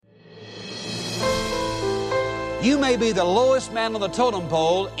You may be the lowest man on the totem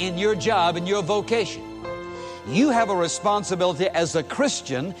pole in your job, in your vocation. You have a responsibility as a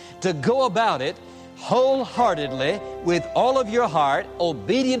Christian to go about it wholeheartedly, with all of your heart,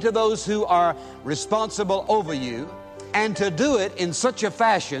 obedient to those who are responsible over you, and to do it in such a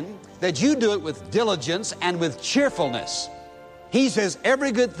fashion that you do it with diligence and with cheerfulness. He says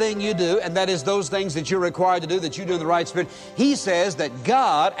every good thing you do, and that is those things that you're required to do, that you do in the right spirit. He says that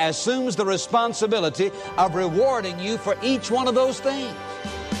God assumes the responsibility of rewarding you for each one of those things.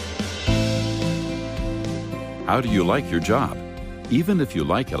 How do you like your job? Even if you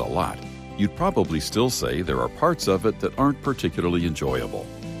like it a lot, you'd probably still say there are parts of it that aren't particularly enjoyable.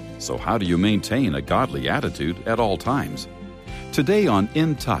 So how do you maintain a godly attitude at all times? Today on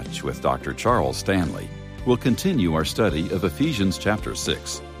In Touch with Dr. Charles Stanley, we'll continue our study of Ephesians chapter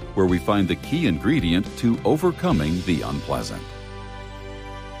 6, where we find the key ingredient to overcoming the unpleasant.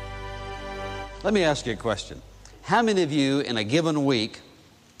 Let me ask you a question. How many of you in a given week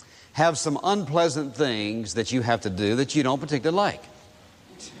have some unpleasant things that you have to do that you don't particularly like?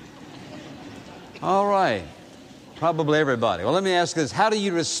 All right. Probably everybody. Well, let me ask this. How do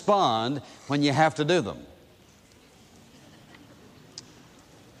you respond when you have to do them?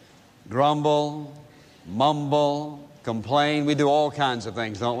 Grumble, mumble, complain. We do all kinds of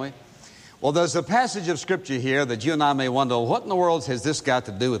things, don't we? Well, there's a passage of Scripture here that you and I may wonder, what in the world has this got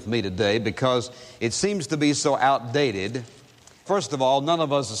to do with me today? Because it seems to be so outdated. First of all, none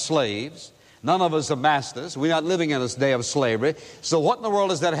of us are slaves. None of us are masters. We're not living in this day of slavery. So what in the world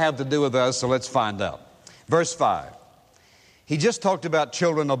does that have to do with us? So let's find out. Verse 5. He just talked about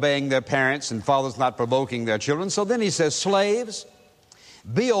children obeying their parents and fathers not provoking their children. So then he says, slaves,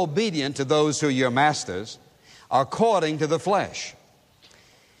 be obedient to those who are your masters, according to the flesh,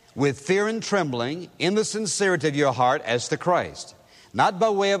 with fear and trembling, in the sincerity of your heart as to Christ, not by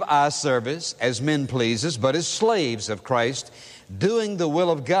way of eye service as men pleasers, but as slaves of Christ, doing the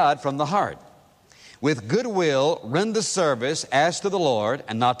will of God from the heart. With good will render service as to the Lord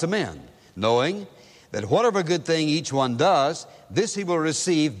and not to men, knowing that whatever good thing each one does, this he will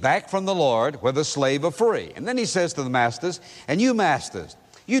receive back from the Lord, whether slave or free. And then he says to the masters, and you masters,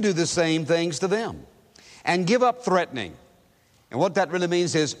 you do the same things to them, and give up threatening. And what that really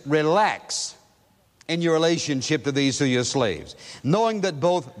means is relax in your relationship to these who are your slaves, knowing that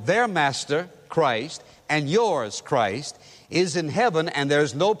both their master, Christ, and yours, Christ, is in heaven, and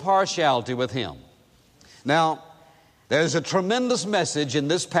there's no partiality with him. Now, there's a tremendous message in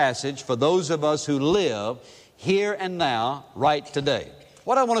this passage for those of us who live here and now, right today.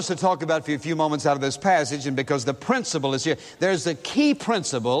 What I want us to talk about for a few moments out of this passage, and because the principle is here, there's a key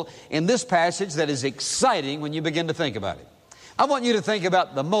principle in this passage that is exciting when you begin to think about it. I want you to think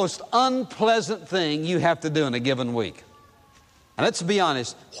about the most unpleasant thing you have to do in a given week. And let's be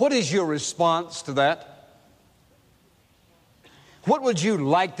honest, what is your response to that? What would you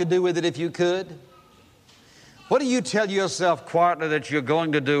like to do with it if you could? What do you tell yourself quietly that you're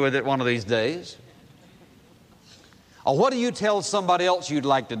going to do with it one of these days? Or what do you tell somebody else you'd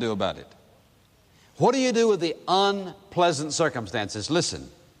like to do about it? What do you do with the unpleasant circumstances? Listen,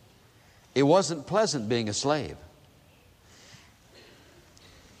 it wasn't pleasant being a slave.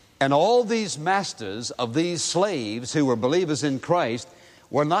 And all these masters of these slaves who were believers in Christ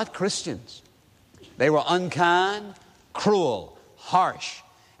were not Christians. They were unkind, cruel, harsh.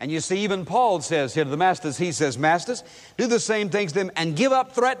 And you see, even Paul says here to the masters, he says, masters, do the same things to them and give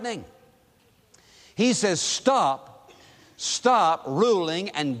up threatening. He says, stop ruling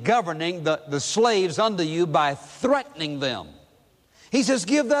and governing the slaves under you by threatening them. He says,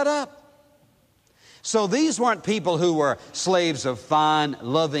 give that up. So these weren't people who were slaves of fine,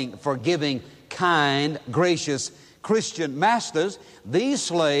 loving, forgiving, kind, gracious Christian masters. These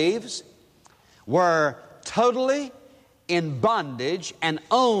slaves were totally in bondage and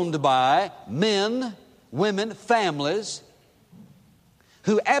owned by men, women, families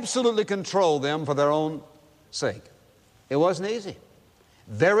who absolutely controlled them for their own sake. It wasn't easy.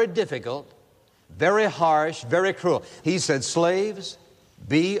 Very difficult, very harsh, very cruel. He said, slaves,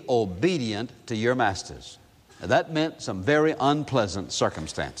 be obedient to your masters. Now, that meant some very unpleasant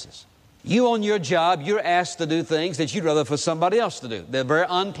circumstances. You on your job, you're asked to do things that you'd rather for somebody else to do. They're very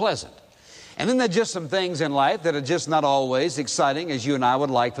unpleasant. And then there are just some things in life that are just not always exciting as you and I would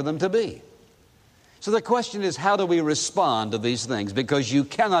like for them to be. So the question is, how do we respond to these things? Because you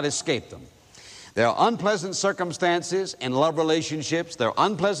cannot escape them. There are unpleasant circumstances in love relationships. There are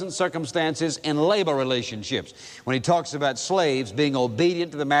unpleasant circumstances in labor relationships. When he talks about slaves being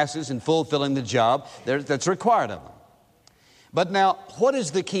obedient to the masters and fulfilling the job that's required of them. But now, what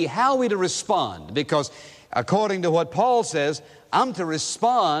is the key? How are we to respond? Because according to what Paul says, I'm to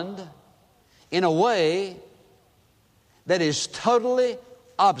respond in a way that is totally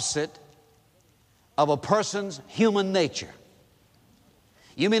opposite of a person's human nature.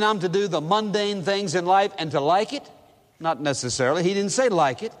 You mean I'm to do the mundane things in life and to like it? Not necessarily. He didn't say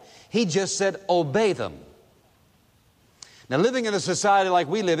like it. He just said obey them. Now, living in a society like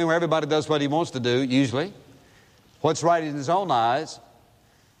we live in, where everybody does what he wants to do, usually, what's right in his own eyes,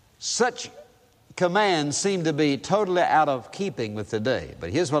 such commands seem to be totally out of keeping with today. But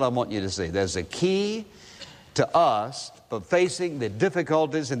here's what I want you to see. There's a key to us for facing the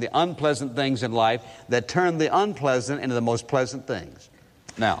difficulties and the unpleasant things in life that turn the unpleasant into the most pleasant things.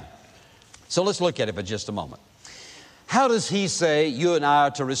 Now, so let's look at it for just a moment. How does he say you and I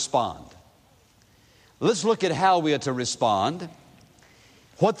are to respond? Let's look at how we are to respond,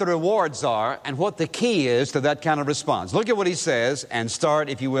 what the rewards are, and what the key is to that kind of response. Look at what he says and start,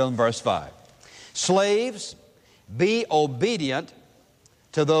 if you will, in verse 5. Slaves, be obedient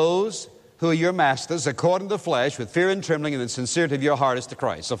to those who are your masters according to the flesh, with fear and trembling, and the sincerity of your heart is to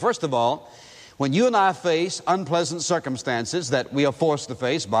Christ. So first of all, when you and I face unpleasant circumstances that we are forced to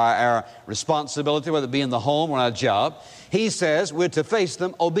face by our responsibility, whether it be in the home or on our job, he says we're to face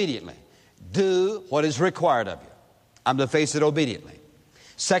them obediently. Do what is required of you. I'm to face it obediently.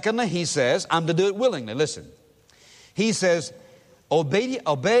 Secondly, he says, I'm to do it willingly. Listen. He says,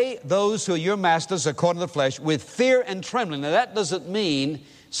 obey those who are your masters according to the flesh with fear and trembling. Now that doesn't mean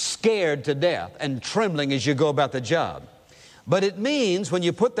scared to death and trembling as you go about the job. But it means, when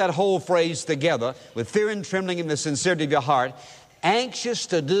you put that whole phrase together, with fear and trembling in the sincerity of your heart, anxious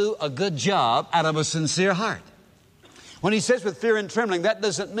to do a good job out of a sincere heart. When he says with fear and trembling, that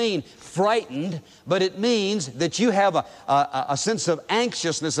doesn't mean frightened, but it means that you have a sense of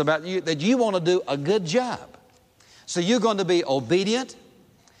anxiousness about you, that you want to do a good job. So you're going to be obedient,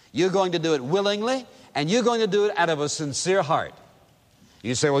 you're going to do it willingly, and you're going to do it out of a sincere heart.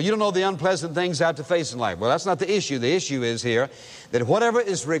 You say, well, you don't know the unpleasant things I have to face in life. Well, that's not the issue. The issue is here that whatever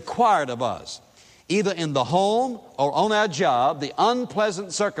is required of us, either in the home or on our job, the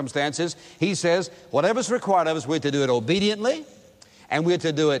unpleasant circumstances, he says, whatever's required of us, we're to do it obediently, and we're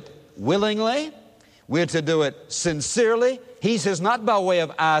to do it willingly, we're to do it sincerely. He says, not by way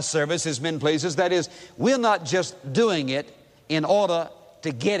of eye service as men pleasers. That is, we're not just doing it in order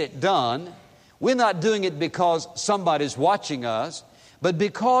to get it done. We're not doing it because somebody's watching us, but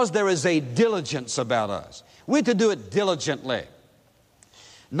because there is a diligence about us. We're to do it diligently.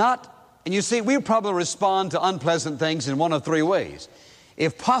 And you see, we probably respond to unpleasant things in one of three ways.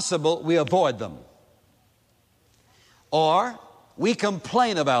 If possible, we avoid them. Or we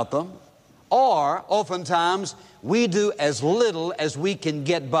complain about them. Or oftentimes, we do as little as we can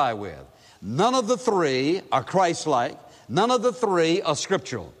get by with. None of the three are Christ-like. None of the three are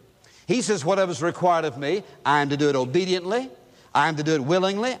scriptural. He says, whatever's required of me, I am to do it obediently. I am to do it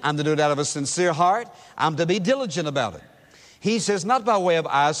willingly. I'm to do it out of a sincere heart. I'm to be diligent about it. He says, not by way of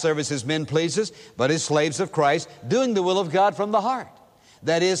eye service as men pleasers, but as slaves of Christ, doing the will of God from the heart.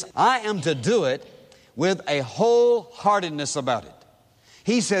 That is, I am to do it with a wholeheartedness about it.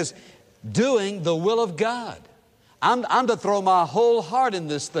 He says, doing the will of God. I'm to throw my whole heart in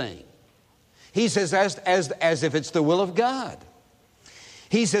this thing. He says, as if it's the will of God.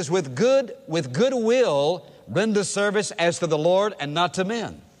 He says, with good will, render service as to the Lord and not to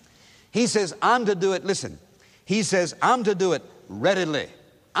men. He says, I'm to do it, listen, he says, I'm to do it readily.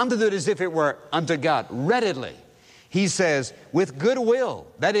 I'm to do it as if it were unto God, readily. He says, with good will.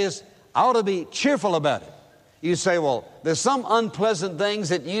 That is, I ought to be cheerful about it. You say, well, there's some unpleasant things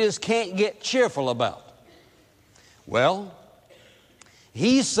that you just can't get cheerful about. Well,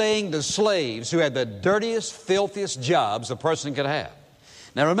 he's saying to slaves who had the dirtiest, filthiest jobs a person could have.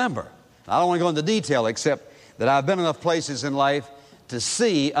 Now remember, I don't want to go into detail except that I've been enough places in life to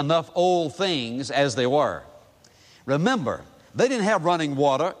see enough old things as they were. Remember, they didn't have running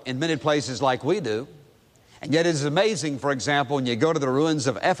water in many places like we do. And yet it is amazing, for example, when you go to the ruins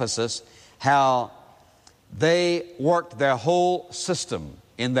of Ephesus, how they worked their whole system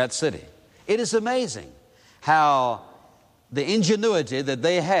in that city. It is amazing how the ingenuity that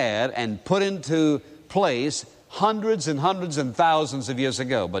they had and put into place hundreds and hundreds and thousands of years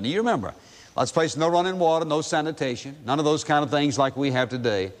ago. But do you remember, let's face it, no running water, no sanitation, none of those kind of things like we have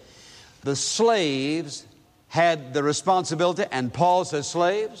today. The slaves had the responsibility, and Paul says,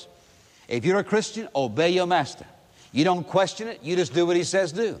 slaves, if you're a Christian, obey your master. You don't question it, you just do what he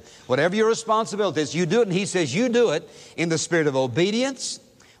says do. Whatever your responsibility is, you do it, and he says you do it in the spirit of obedience,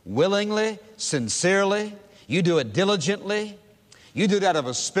 willingly, sincerely. You do it diligently. You do it out of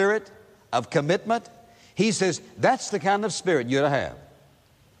a spirit of commitment. He says that's the kind of spirit you're to have.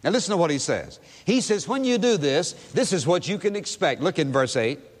 Now listen to what he says. He says when you do this, this is what you can expect. Look in verse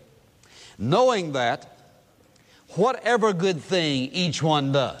 8. Knowing that whatever good thing each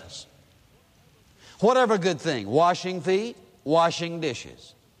one does. Whatever good thing, washing feet, washing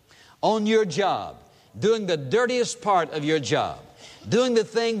dishes, on your job, doing the dirtiest part of your job, doing the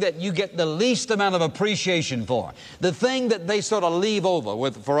thing that you get the least amount of appreciation for, the thing that they sort of leave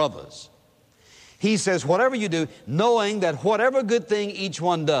over for others. He says, whatever you do, knowing that whatever good thing each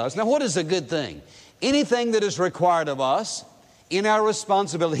one does. Now, what is a good thing? Anything that is required of us in our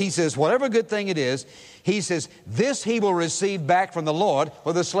responsibility. He says, whatever good thing it is, he says, this he will receive back from the Lord,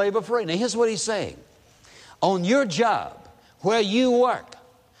 whether the slave or free. Now, here's what he's saying. On your job, where you work,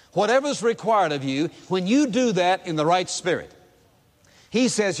 whatever's required of you, when you do that in the right spirit, he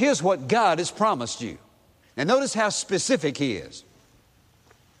says, here's what God has promised you. Now, notice how specific he is.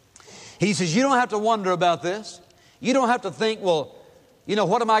 He says, you don't have to wonder about this. You don't have to think, well, you know,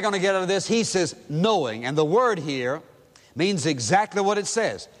 what am I going to get out of this? He says, knowing. And the word here means exactly what it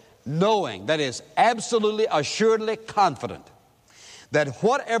says. Knowing. That is, absolutely, assuredly confident that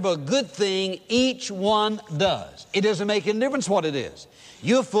whatever good thing each one does, it doesn't make any difference what it is.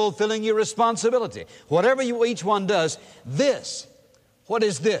 You're fulfilling your responsibility. Whatever each one does, this, what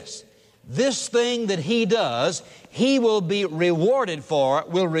is this? This thing that he does, he will be rewarded for,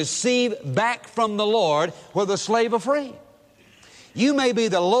 will receive back from the Lord, whether slave or free. You may be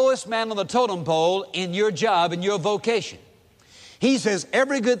the lowest man on the totem pole in your job, in your vocation. He says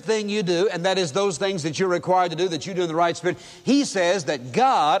every good thing you do, and that is those things that you're required to do, that you do in the right spirit, he says that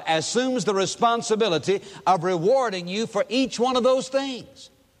God assumes the responsibility of rewarding you for each one of those things.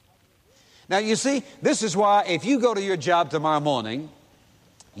 Now, you see, this is why if you go to your job tomorrow morning,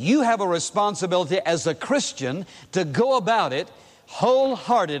 you have a responsibility as a Christian to go about it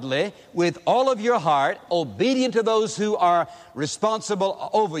wholeheartedly, with all of your heart, obedient to those who are responsible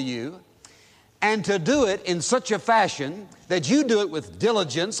over you, and to do it in such a fashion that you do it with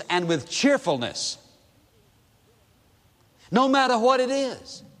diligence and with cheerfulness, no matter what it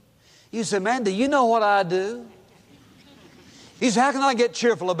is. You say, man, do you know what I do? You say, how can I get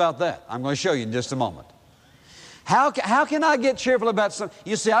cheerful about that? I'm going to show you in just a moment. How can I get cheerful about something?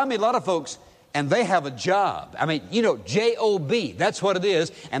 You see, I meet a lot of folks, and they have a job. I mean, you know, J-O-B, that's what it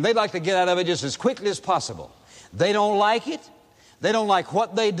is, and they like to get out of it just as quickly as possible. They don't like it. They don't like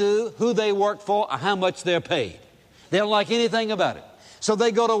what they do, who they work for, or how much they're paid. They don't like anything about it. So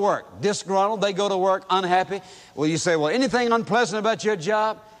they go to work disgruntled, they go to work unhappy. Well, you say, well, anything unpleasant about your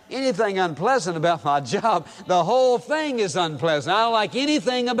job? Anything unpleasant about my job? The whole thing is unpleasant. I don't like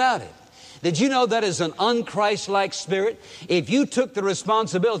anything about it. Did you know that is an un-Christ-like spirit? If you took the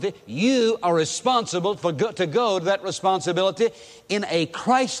responsibility, you are responsible to go to that responsibility in a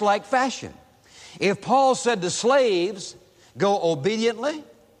Christ-like fashion. If Paul said to slaves, go obediently,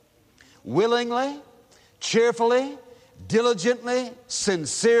 willingly, cheerfully, diligently,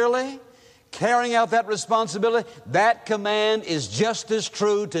 sincerely, carrying out that responsibility, that command is just as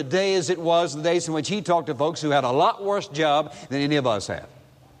true today as it was in the days in which he talked to folks who had a lot worse job than any of us have.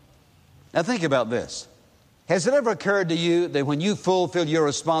 Now think about this. Has it ever occurred to you that when you fulfill your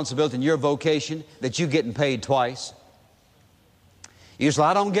responsibility in your vocation, that you're getting paid twice? You say,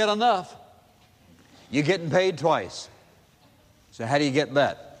 I don't get enough. You're getting paid twice. So how do you get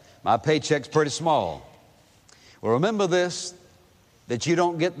that? My paycheck's pretty small. Well, remember this, that you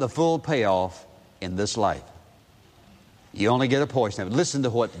don't get the full payoff in this life. You only get a portion of it. Listen to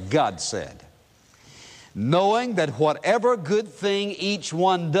what God said. Knowing that whatever good thing each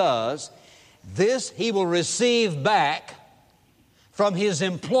one does, this he will receive back from his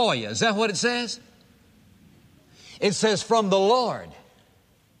employer. Is that what it says? It says from the Lord.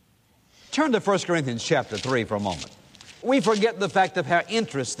 Turn to 1 Corinthians chapter 3 for a moment. We forget the fact of how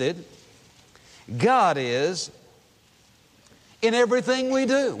interested God is in everything we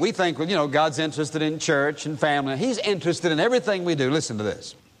do. We think, well, you know, God's interested in church and family. He's interested in everything we do. Listen to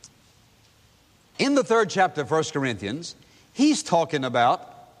this. In the 3rd chapter of 1 Corinthians, he's talking about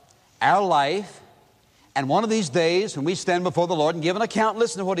our life, and one of these days when we stand before the Lord and give an account,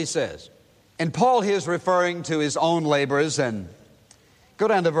 listen to what he says. And Paul here is referring to his own labors, and go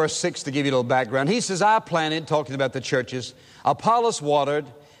down to verse 6 to give you a little background. He says, I planted, talking about the churches, Apollos watered,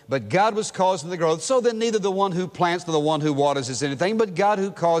 but God was causing the growth. So then neither the one who plants nor the one who waters is anything, but God who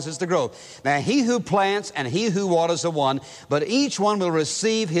causes the growth. Now he who plants and he who waters are one, but each one will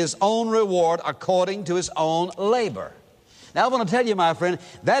receive his own reward according to his own labor. Now I want to tell you, my friend,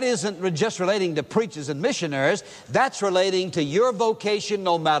 that isn't just relating to preachers and missionaries. That's relating to your vocation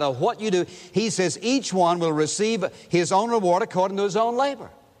no matter what you do. He says each one will receive his own reward according to his own labor.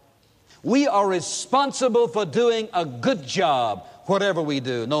 We are responsible for doing a good job, whatever we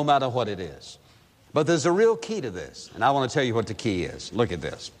do, no matter what it is. But there's a real key to this, and I want to tell you what the key is. Look at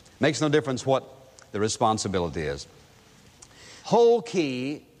this. Makes no difference what the responsibility is. Whole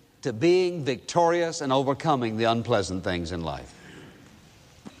key to being victorious and overcoming the unpleasant things in life.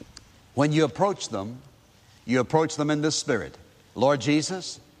 When you approach them in the Spirit. Lord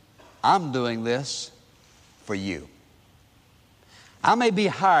Jesus, I'm doing this for you. I may be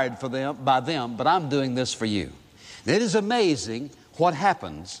hired by them, but I'm doing this for you. It is amazing what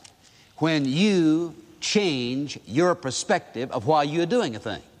happens when you change your perspective of why you're doing a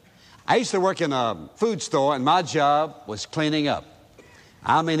thing. I used to work in a food store, and my job was cleaning up.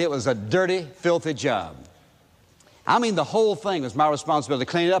 I mean, it was a dirty, filthy job. I mean, the whole thing was my responsibility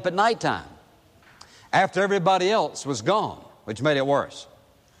to clean it up at nighttime after everybody else was gone, which made it worse.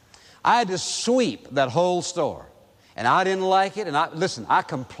 I had to sweep that whole store, and I didn't like it. And I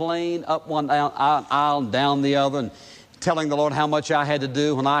complained up one aisle and down the other, and telling the Lord how much I had to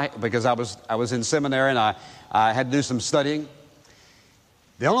do because I was in seminary and I had to do some studying.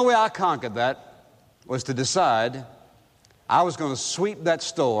 The only way I conquered that was to decide I was going to sweep that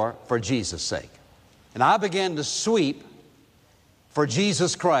store for Jesus' sake. And I began to sweep for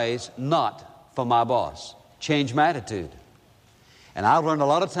Jesus Christ, not for my boss. Change my attitude. And I've learned a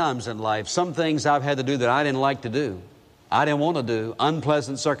lot of times in life, some things I've had to do that I didn't like to do, I didn't want to do,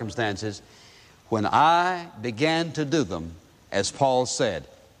 unpleasant circumstances, when I began to do them, as Paul said,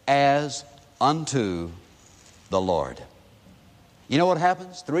 as unto the Lord. You know what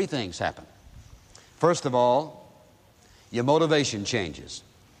happens? 3 things happen. First of all, your motivation changes.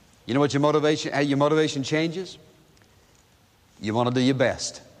 You know what how your motivation changes? You want to do your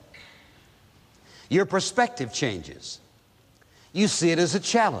best. Your perspective changes. You see it as a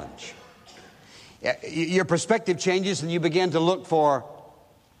challenge. Your perspective changes and you begin to look for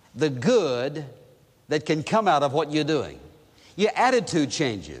the good that can come out of what you're doing. Your attitude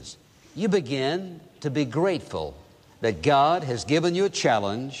changes. You begin to be grateful that God has given you a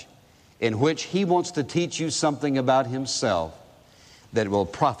challenge in which He wants to teach you something about Himself that will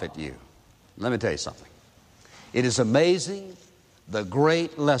profit you. Let me tell you something. It is amazing the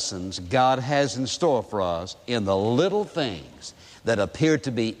great lessons God has in store for us in the little things that appear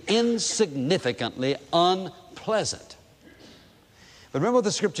to be insignificantly unpleasant. But remember what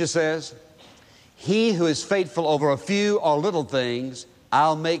the Scripture says? He who is faithful over a few or little things,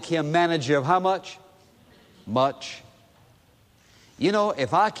 I'll make him manager of how much? Much. You know,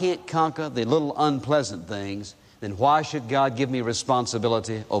 if I can't conquer the little unpleasant things, then why should God give me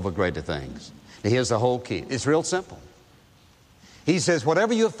responsibility over greater things? Now, here's the whole key. It's real simple. He says,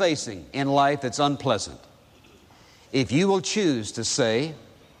 whatever you're facing in life that's unpleasant, if you will choose to say,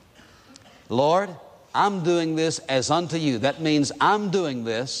 Lord, I'm doing this as unto you. That means I'm doing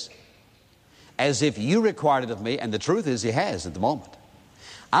this as if you required it of me. And the truth is, He has at the moment.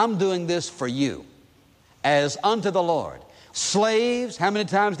 I'm doing this for you as unto the Lord. Slaves, how many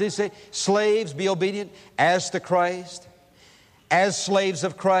times did He say? Slaves, be obedient as to Christ, as slaves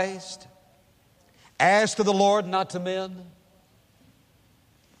of Christ, as to the Lord, not to men.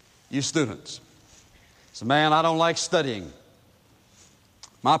 You students. So, man, I don't like studying.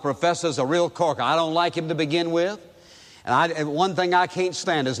 My professor's a real corker. I don't like him to begin with. And one thing I can't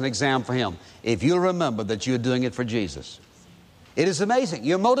stand is an exam for him. If you'll remember that you're doing it for Jesus. It is amazing.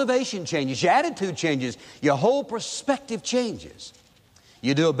 Your motivation changes. Your attitude changes. Your whole perspective changes.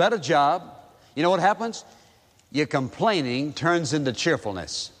 You do a better job. You know what happens? Your complaining turns into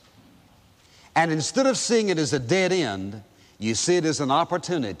cheerfulness. And instead of seeing it as a dead end, you see it as an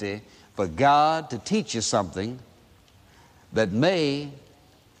opportunity for God to teach you something that may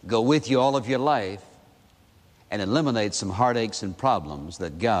go with you all of your life and eliminate some heartaches and problems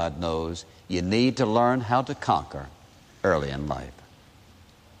that God knows you need to learn how to conquer early in life.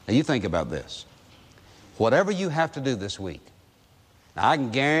 Now you think about this. Whatever you have to do this week, now I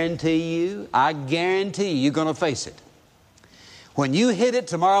guarantee you you're going to face it. When you hit it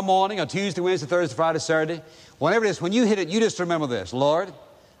tomorrow morning or Tuesday, Wednesday, Thursday, Friday, Saturday, whenever it is, when you hit it, you just remember this. Lord,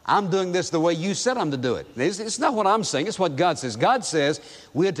 I'm doing this the way you said I'm to do it. It's not what I'm saying. It's what God says. God says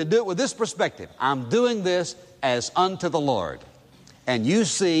we're to do it with this perspective. I'm doing this as unto the Lord. And you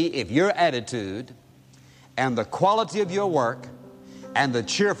see if your attitude and the quality of your work and the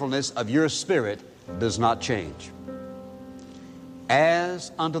cheerfulness of your spirit does not change.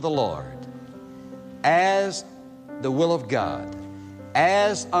 As unto the Lord, as the will of God,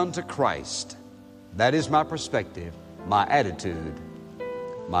 as unto Christ. That is my perspective, my attitude,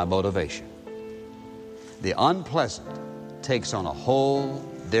 my motivation. The unpleasant takes on a whole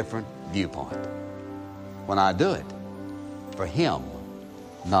different viewpoint when I do it for Him,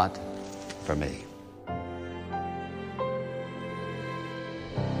 not for me.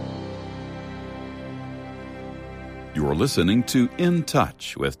 You are listening to In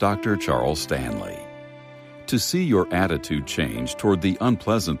Touch with Dr. Charles Stanley. To see your attitude change toward the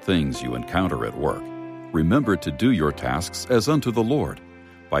unpleasant things you encounter at work, remember to do your tasks as unto the Lord,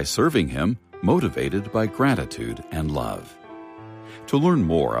 by serving Him, motivated by gratitude and love. To learn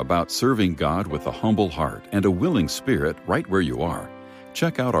more about serving God with a humble heart and a willing spirit right where you are,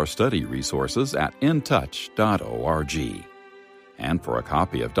 check out our study resources at intouch.org. And for a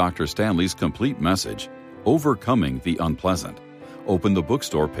copy of Dr. Stanley's complete message, Overcoming the Unpleasant, open the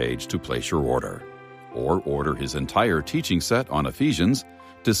bookstore page to place your order. Or order his entire teaching set on Ephesians,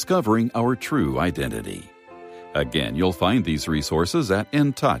 Discovering Our True Identity. Again, you'll find these resources at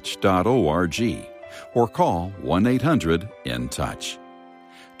intouch.org or call 1-800-IN-TOUCH.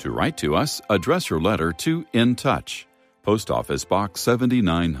 To write to us, address your letter to In Touch, Post Office Box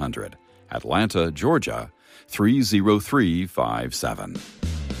 7900, Atlanta, Georgia 30357.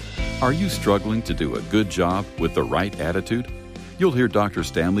 Are you struggling to do a good job with the right attitude? You'll hear Dr.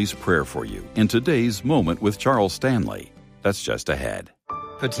 Stanley's prayer for you in today's Moment with Charles Stanley. That's just ahead.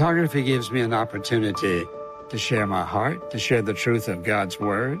 Photography gives me an opportunity to share my heart, to share the truth of God's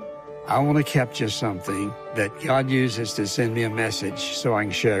Word. I want to capture something that God uses to send me a message so I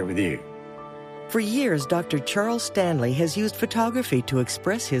can share it with you. For years, Dr. Charles Stanley has used photography to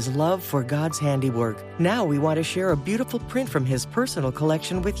express his love for God's handiwork. Now we want to share a beautiful print from his personal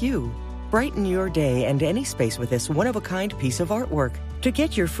collection with you. Brighten your day and any space with this one-of-a-kind piece of artwork. To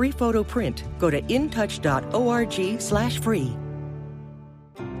get your free photo print, go to intouch.org/free.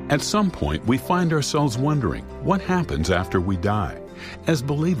 At some point, we find ourselves wondering, what happens after we die? As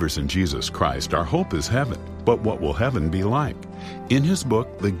believers in Jesus Christ, our hope is heaven. But what will heaven be like? In his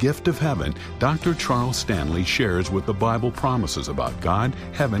book, The Gift of Heaven, Dr. Charles Stanley shares what the Bible promises about God,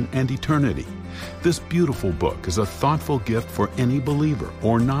 heaven, and eternity. This beautiful book is a thoughtful gift for any believer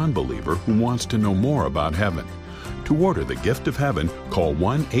or non-believer who wants to know more about heaven. To order The Gift of Heaven, call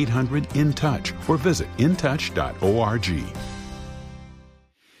 1-800-IN-TOUCH or visit intouch.org.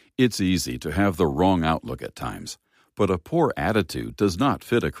 It's easy to have the wrong outlook at times, but a poor attitude does not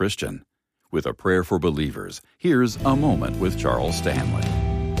fit a Christian. With a prayer for believers, here's A Moment with Charles Stanley.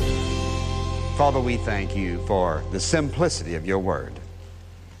 Father, we thank you for the simplicity of your word.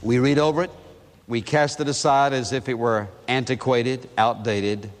 We read over it, we cast it aside as if it were antiquated,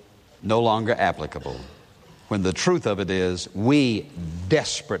 outdated, no longer applicable. When the truth of it is, we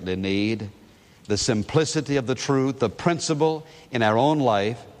desperately need the simplicity of the truth, the principle in our own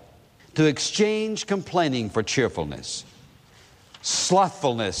life, to exchange complaining for cheerfulness,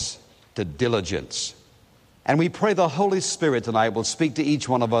 slothfulness to diligence. And we pray the Holy Spirit tonight will speak to each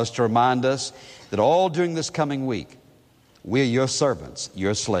one of us to remind us that all during this coming week, we're your servants,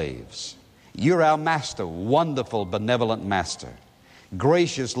 your slaves. You're our master, wonderful, benevolent master,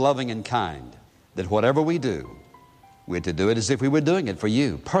 gracious, loving, and kind, that whatever we do, we're to do it as if we were doing it for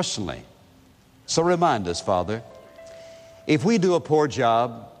you personally. So remind us, Father, if we do a poor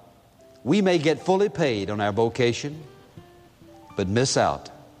job, we may get fully paid on our vocation, but miss out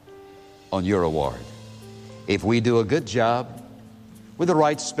on your reward. If we do a good job with the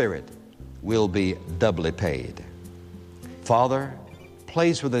right spirit, we'll be doubly paid. Father,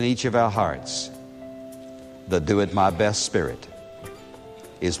 place within each of our hearts the do it my best spirit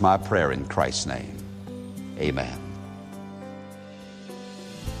is my prayer in Christ's name. Amen.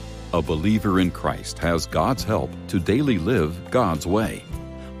 A believer in Christ has God's help to daily live God's way.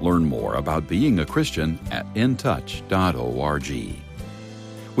 Learn more about being a Christian at intouch.org.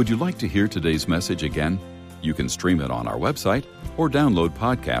 Would you like to hear today's message again? You can stream it on our website or download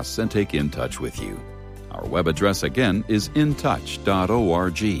podcasts and take In Touch with you. Our web address again is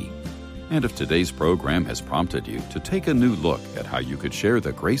intouch.org. And if today's program has prompted you to take a new look at how you could share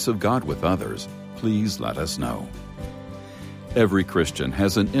the grace of God with others, please let us know. Every Christian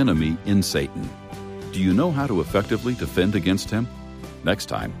has an enemy in Satan. Do you know how to effectively defend against him? Next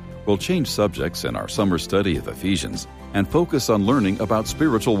time, we'll change subjects in our summer study of Ephesians and focus on learning about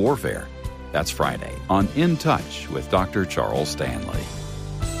spiritual warfare. That's Friday on In Touch with Dr. Charles Stanley.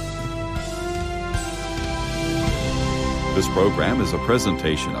 This program is a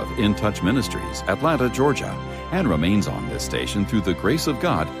presentation of In Touch Ministries, Atlanta, Georgia, and remains on this station through the grace of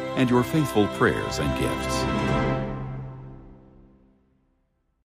God and your faithful prayers and gifts.